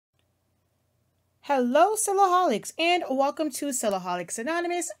Hello, Silaholics, and welcome to Silaholics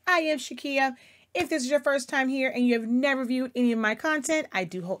Anonymous. I am Shakia. If this is your first time here and you have never viewed any of my content, I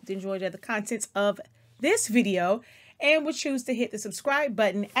do hope to enjoy the contents of this video and would choose to hit the subscribe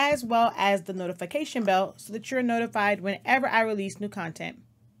button as well as the notification bell so that you're notified whenever I release new content.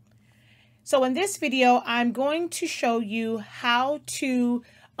 So in this video, I'm going to show you how to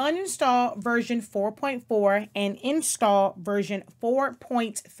uninstall version 4.4 and install version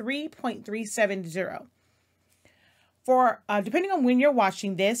 4.3.370. For depending on when you're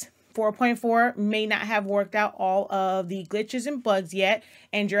watching this, 4.4 may not have worked out all of the glitches and bugs yet,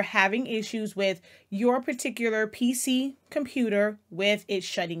 and you're having issues with your particular PC computer with it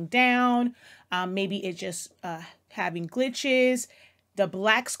shutting down. Maybe it's just having glitches, the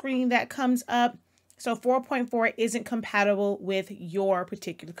black screen that comes up. So 4.4 isn't compatible with your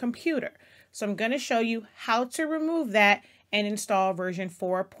particular computer. So I'm going to show you how to remove that and install version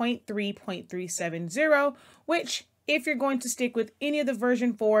 4.3.370, which, if you're going to stick with any of the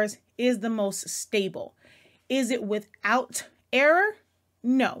version 4s, is the most stable. Is it without error?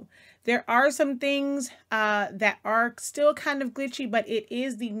 No. There are some things that are still kind of glitchy, but it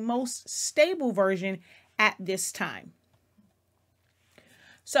is the most stable version at this time.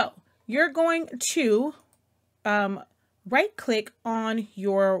 So you're going to right-click on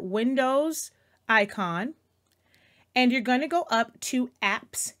your Windows icon, and you're going to go up to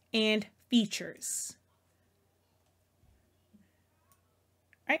Apps and Features.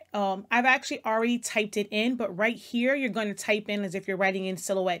 Right. I've actually already typed it in, but right here you're going to type in as if you're writing in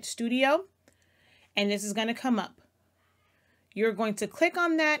Silhouette Studio, and this is going to come up. You're going to click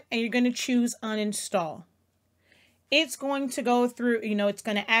on that, and you're going to choose Uninstall. It's going to go through, it's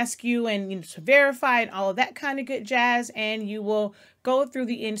going to ask you and to verify and all of that kind of good jazz, and you will go through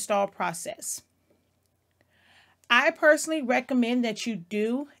the install process. I personally recommend that you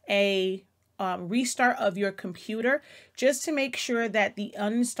do a restart of your computer just to make sure that the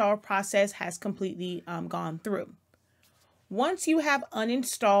uninstall process has completely gone through. Once you have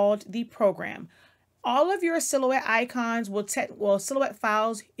uninstalled the program, all of your Silhouette icons Silhouette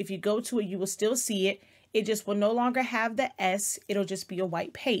files, if you go to it, you will still see it. It just will no longer have the S. It'll just be a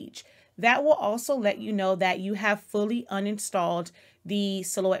white page. That will also let you know that you have fully uninstalled the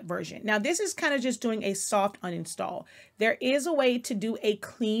Silhouette version. Now, this is kind of just doing a soft uninstall. There is a way to do a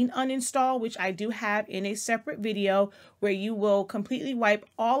clean uninstall, which I do have in a separate video, where you will completely wipe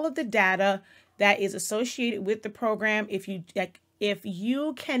all of the data that is associated with the program. If you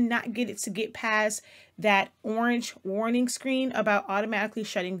cannot get it to get past that orange warning screen about automatically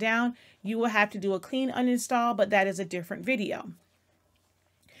shutting down, you will have to do a clean uninstall, but that is a different video.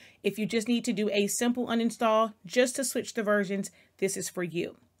 If you just need to do a simple uninstall just to switch the versions, this is for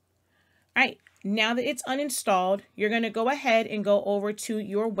you. All right, now that it's uninstalled, you're going to go ahead and go over to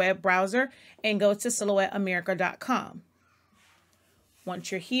your web browser and go to silhouetteamerica.com.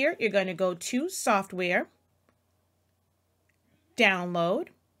 Once you're here, you're going to go to Software, Download.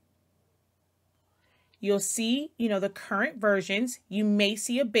 You'll see, the current versions. You may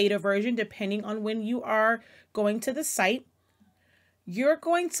see a beta version depending on when you are going to the site. You're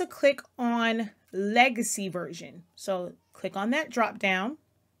going to click on Legacy version. So click on that drop down,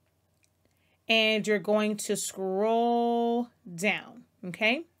 and you're going to scroll down,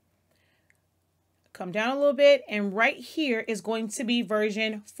 okay? Come down a little bit, and right here is going to be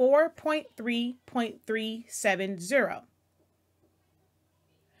version 4.3.370.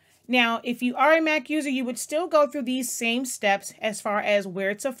 Now, if you are a Mac user, you would still go through these same steps as far as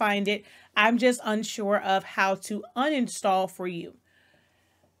where to find it. I'm just unsure of how to uninstall for you.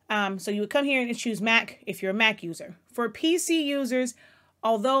 So you would come here and choose Mac if you're a Mac user. For PC users,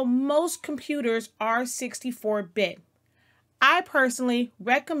 although most computers are 64-bit, I personally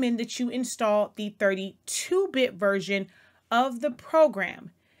recommend that you install the 32-bit version of the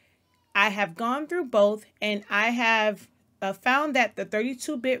program. I have gone through both, and I have found that the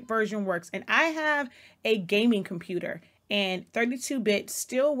 32-bit version works, and I have a gaming computer, and 32-bit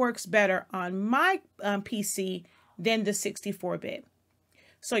still works better on my PC than the 64-bit.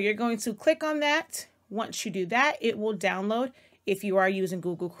 So you're going to click on that. Once you do that, it will download. If you are using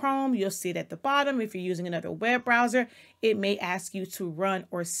Google Chrome, you'll see it at the bottom. If you're using another web browser, it may ask you to run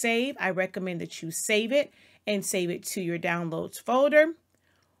or save. I recommend that you save it and save it to your downloads folder.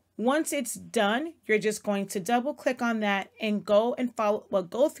 Once it's done, you're just going to double click on that and go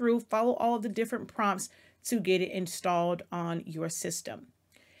through all of the different prompts to get it installed on your system.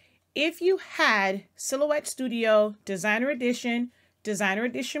 If you had Silhouette Studio Designer Edition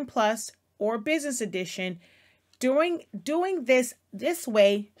Plus, or Business Edition, doing this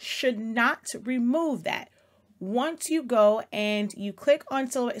way should not remove that. Once you go and you click on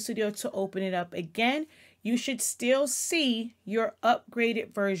Silhouette Studio to open it up again, you should still see your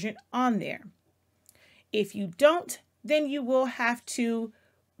upgraded version on there. If you don't, then you will have to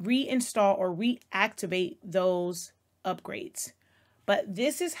reinstall or reactivate those upgrades. But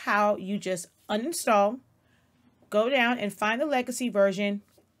this is how you just uninstall, go down and find the legacy version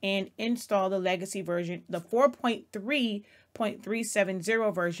and install the legacy version, the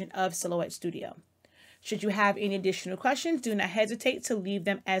 4.3.370 version of Silhouette Studio. Should you have any additional questions, do not hesitate to leave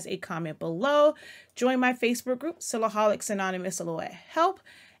them as a comment below. Join my Facebook group, Silaholics Anonymous Silhouette Help.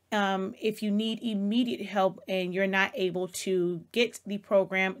 If you need immediate help and you're not able to get the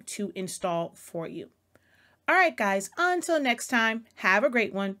program to install for you. All right, guys, until next time, have a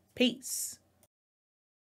great one. Peace.